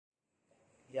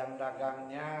yang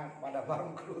dagangnya pada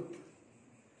bangkrut.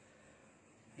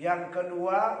 Yang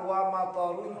kedua, wa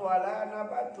matarun wala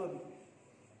nabatun.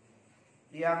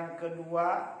 Yang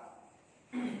kedua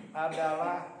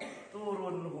adalah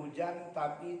turun hujan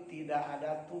tapi tidak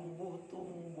ada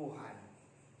tumbuh-tumbuhan.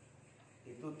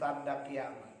 Itu tanda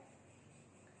kiamat.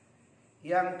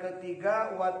 Yang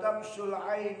ketiga, wa tamsul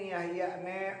aini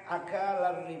yakni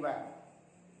akal riba.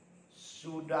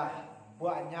 Sudah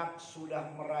banyak,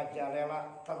 sudah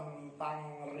merajalela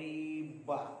tentang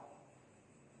riba.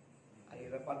 Ayo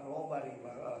depan loba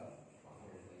riba.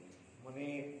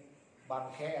 Meni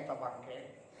bangke atau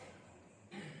bangke.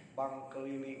 Bank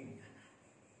keliling.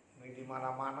 Ini di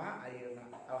mana-mana ayeuna.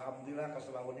 Alhamdulillah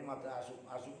kaselawan ini mata asup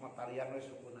matalian we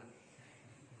sukuna.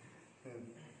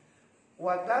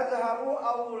 Wa tazharu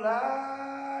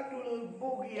auladul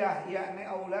bughiyah yakni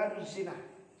auladuz zina.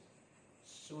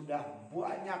 Sudah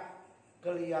banyak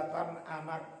kelihatan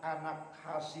anak-anak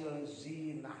hasil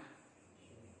zina.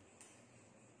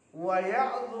 Wa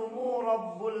ya'zumu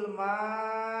rabbul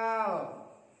mal,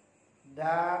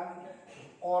 dan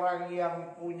orang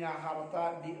yang punya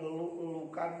harta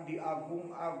dieluk-elukan,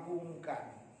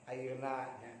 diagung-agungkan.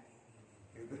 Ayeuna nya.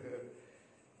 Gitu.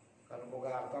 Kalau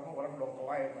boga harta mah orang dong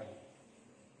wae kan.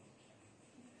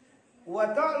 Wa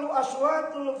ta'lu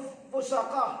aswatul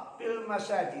fusaqah fil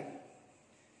masajid.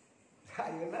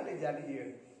 Ayeuna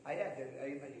dijadiin. Aya jadi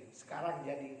ayeuna sekarang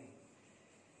jadi ini.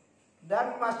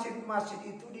 Dan masjid-masjid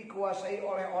itu dikuasai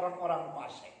oleh orang-orang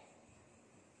fasik.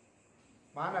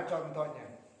 Mana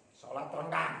contohnya? Sholat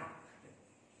renggang.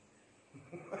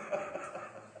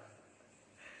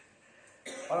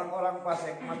 Orang-orang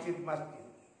fasik masjid-masjid.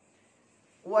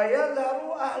 Wa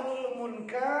yadharu ahlul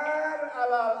munkar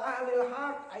ala ahlil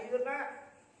haq. Ayeuna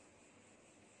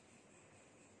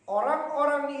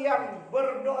orang-orang yang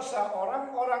berdosa,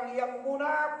 orang-orang yang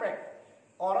munafik,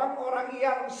 orang-orang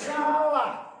yang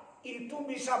salah itu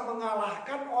bisa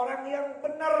mengalahkan orang yang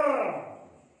benar.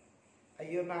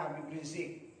 Ayeuna Habib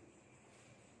Rizik.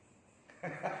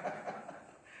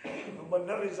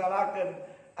 Bener disalahkan,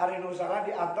 ari nu salah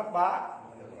diantep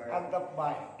antep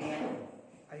bae.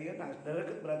 Ayeuna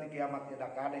deukeut berarti kiamatnya da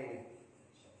kade.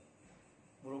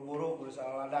 Buru-buru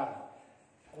berusaha ladan.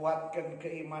 Kuatkan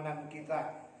keimanan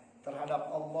kita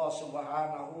terhadap Allah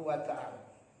Subhanahu wa taala.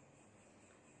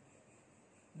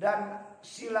 Dan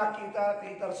sila kita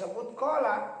tersebut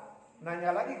qala,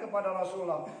 nanya lagi kepada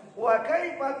Rasulullah, wa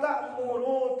kaifa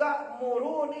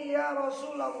ta'muruni ya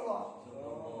Rasulullah.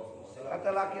 Kata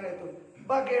laki itu,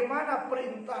 bagaimana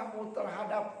perintahmu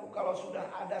terhadapku kalau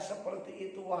sudah ada seperti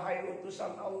itu wahai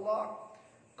utusan Allah?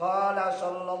 Qala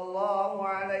sallallahu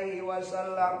alaihi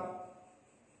wasallam,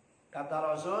 kata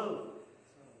Rasul,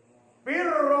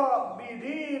 birra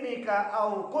bidinika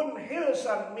au kun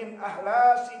hilsan min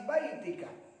ahlasi baitika.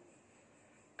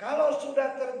 Kalau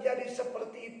sudah terjadi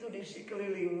seperti itu di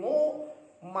sekelilingmu,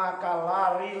 maka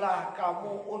larilah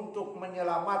kamu untuk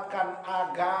menyelamatkan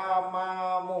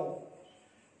agamamu.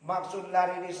 Maksud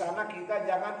lari di sana, kita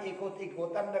jangan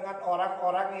ikut-ikutan dengan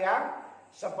orang-orang yang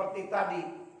seperti tadi.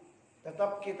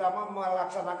 Tetap kita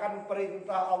melaksanakan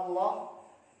perintah Allah,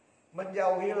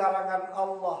 menjauhi larangan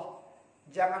Allah.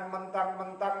 Jangan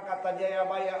mentang-mentang kata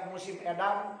Jayabaya musim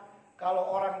edan,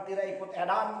 kalau orang tidak ikut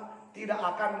edan tidak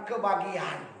akan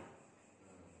kebagian.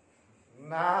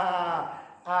 Nah,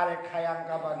 arek hayang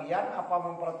kebagian apa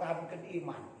mempertahankan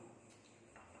iman.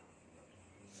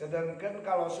 Sedangkan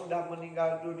kalau sudah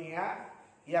meninggal dunia,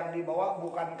 yang dibawa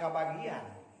bukan kebagian,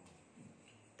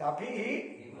 tapi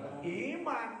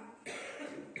iman.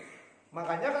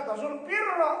 Makanya kata Rasul,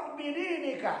 firra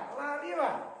bidinika,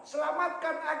 larilah,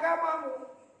 selamatkan agamamu.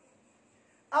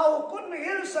 Au kun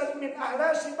hilsan min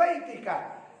ahlasi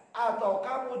baitika, atau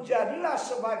kamu jadilah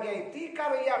sebagai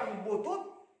tikar yang butut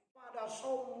pada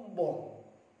sombong.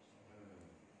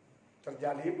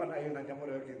 Terjadi pada ayunannya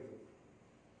model gitu.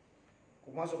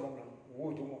 Kumaha sombong,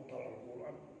 itu mau tolong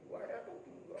Quran,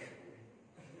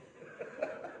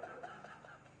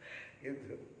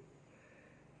 gitu.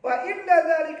 Wa inda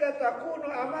dzalika takunu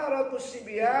amaratus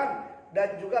sibyan,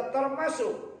 dan juga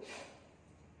termasuk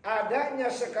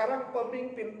adanya sekarang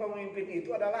pemimpin-pemimpin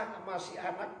itu adalah masih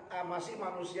anak, masih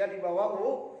manusia di bawah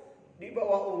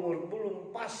umur, belum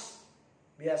pas.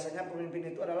 Biasanya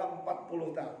pemimpin itu adalah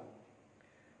 40 tahun.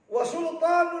 Wa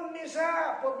sultanun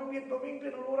nisa,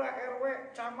 pemimpin-pemimpin lurah RW,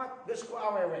 camat geus ku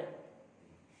awewe.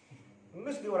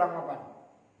 Geus di urang apa?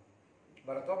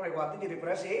 Barato Megawati jadi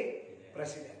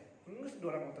presiden. Geus di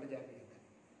urang terjadi.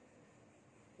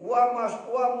 Wa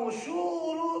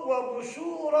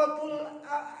musyuratul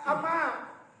ama,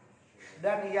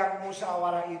 dan yang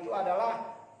musyawarah itu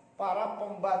adalah para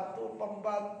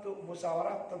pembantu-pembantu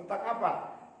musyawarah tentang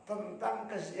apa? Tentang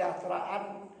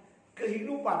kesejahteraan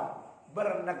kehidupan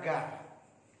bernegara.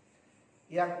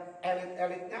 Yang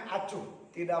elit-elitnya acuh,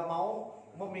 tidak mau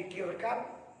memikirkan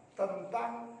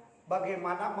tentang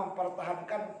bagaimana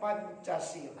mempertahankan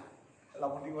Pancasila.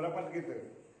 Lamun diurangkan gitu.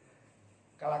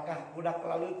 Kalakah budak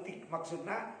lalutik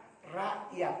maksudnya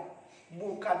rakyat,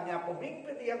 bukannya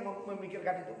pemimpin yang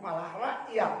memikirkan itu, malah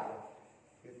rakyat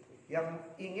gitu, yang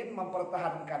ingin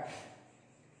mempertahankan.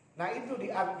 Nah itu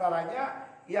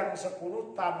diantaranya yang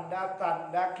 10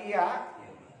 tanda-tanda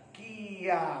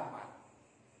kiamat.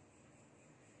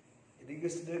 Jadi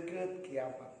geus deukeut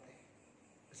kiamat teh.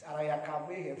 Geus araya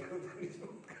kabeh eta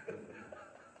disebutkeun.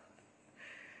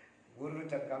 Guru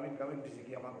can kawin-kawin bisi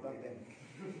kiamat teh.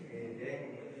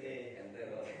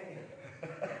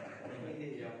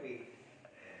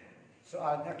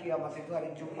 Soalnya kiamat itu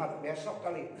hari Jumat, besok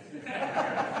kali.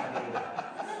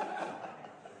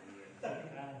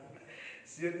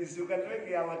 Sieun isukan we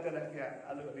kiamat cenah nya.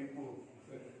 Aduh ribu.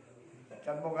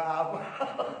 Can boga apa.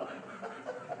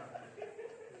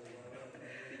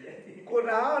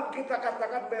 Kunaon kita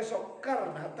katakan besok?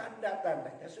 Karena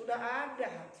tanda-tandanya sudah ada.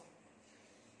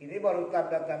 Ini baru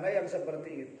tanda-tanda yang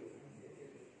seperti itu.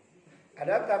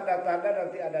 Ada tanda-tanda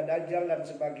nanti ada Dajjal dan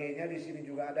sebagainya, di sini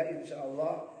juga ada insya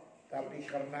Allah. Tapi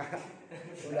karena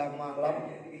sudah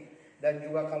malam dan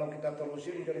juga kalau kita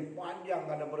terusin jadi panjang,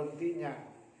 gak ada berhentinya.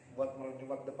 Buat malam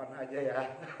Jumat depan aja ya.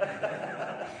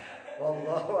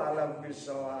 Wallahu a'lam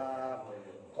bishawab.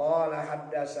 Qala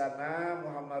haddatsana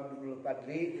Muhammad bin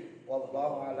Fadli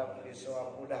wallahu a'lam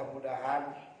bishawab.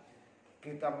 Mudah-mudahan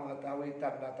kita mengetahui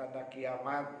tanda-tanda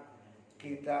kiamat,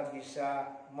 kita bisa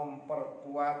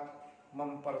memperkuat,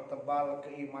 mempertebal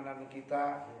keimanan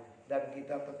kita, dan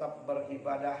kita tetap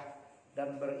beribadah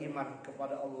dan beriman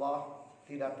kepada Allah,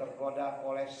 tidak tergoda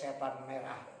oleh setan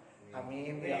merah.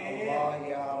 Amin ya Allah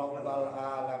ya rabbal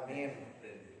alamin.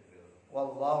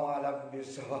 Wallahu a'lam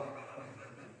bishawab.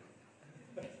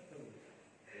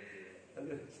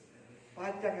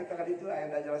 Panjang kita tadi itu ayat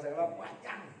Dajjal saya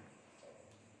panjang.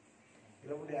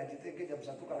 Bila mau dihaji teh jam 1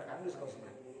 karena kandus kalau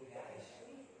senang.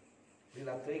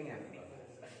 Bila teringnya.